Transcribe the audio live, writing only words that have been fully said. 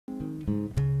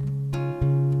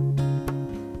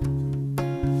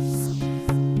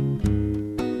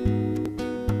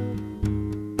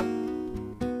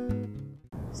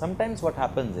Sometimes what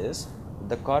happens is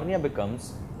the cornea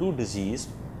becomes too diseased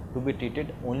to be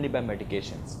treated only by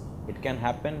medications. It can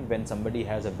happen when somebody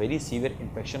has a very severe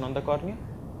infection on the cornea,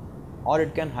 or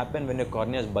it can happen when your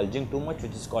cornea is bulging too much,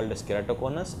 which is called as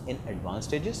keratoconus in advanced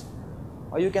stages,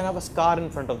 or you can have a scar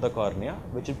in front of the cornea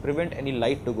which will prevent any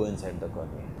light to go inside the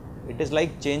cornea. It is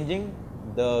like changing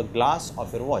the glass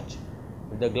of your watch.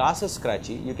 If the glass is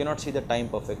scratchy, you cannot see the time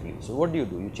perfectly. So what do?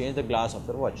 You change the glass of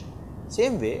your watch.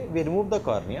 Same way, we remove the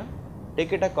cornea,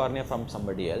 take a cornea from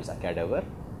somebody else, a cadaver,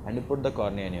 and you put the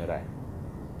cornea in your eye.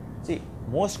 See,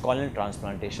 most corneal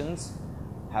transplantations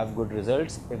have good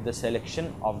results if the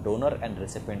selection of donor and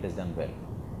recipient is done well.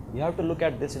 You have to look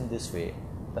at this in this way.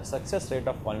 The success rate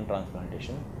of corneal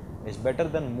transplantation is better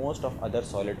than most of other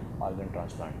solid organ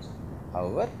transplants.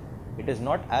 However, it is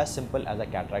not as simple as a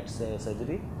cataract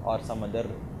surgery or some other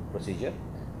procedure.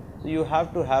 So you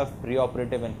have to have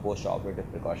preoperative and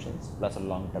post-operative precautions, plus a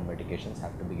long-term medications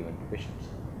have to be given to patients.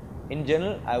 In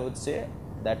general, I would say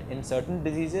that in certain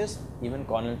diseases, even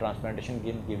corneal transplantation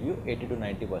can give you 80 to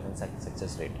 90%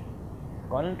 success rate.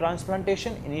 Corneal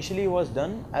transplantation initially was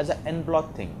done as an en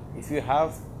bloc thing. If you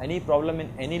have any problem in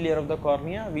any layer of the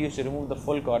cornea, we used to remove the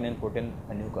full cornea and put in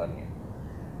a new cornea.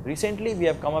 Recently, we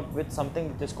have come up with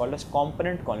something which is called as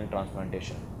component corneal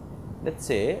transplantation. Let's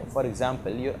say, for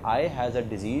example, your eye has a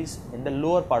disease in the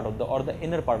lower part of or the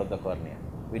inner part of the cornea.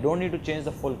 We don't need to change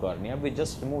the full cornea. We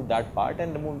just remove that part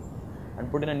and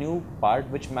put in a new part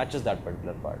which matches that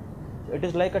particular part. So it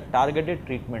is like a targeted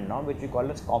treatment now, which we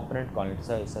call as component corneal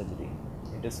surgery.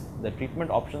 It is the treatment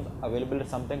options available is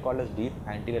something called as deep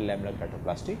anterior lamellar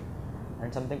keratoplasty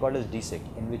and something called as DSEK,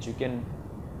 in which you can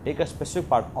take a specific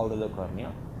part out of the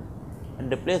cornea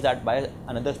and replace that by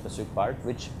another specific part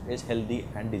which is healthy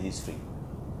and disease free.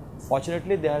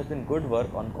 Fortunately, there has been good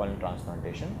work on corneal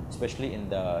transplantation, especially in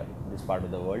this part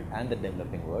of the world and the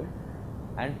developing world,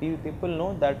 and people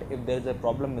know that if there is a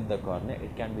problem with the cornea,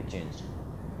 it can be changed.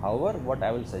 However, what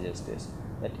I will suggest is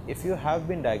that if you have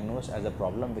been diagnosed as a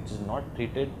problem which is not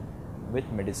treated with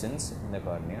medicines in the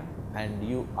cornea and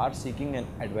you are seeking an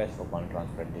advice for corneal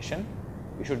transplantation,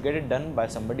 you should get it done by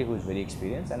somebody who is very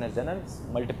experienced and has done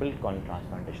multiple corneal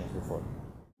transplantations before.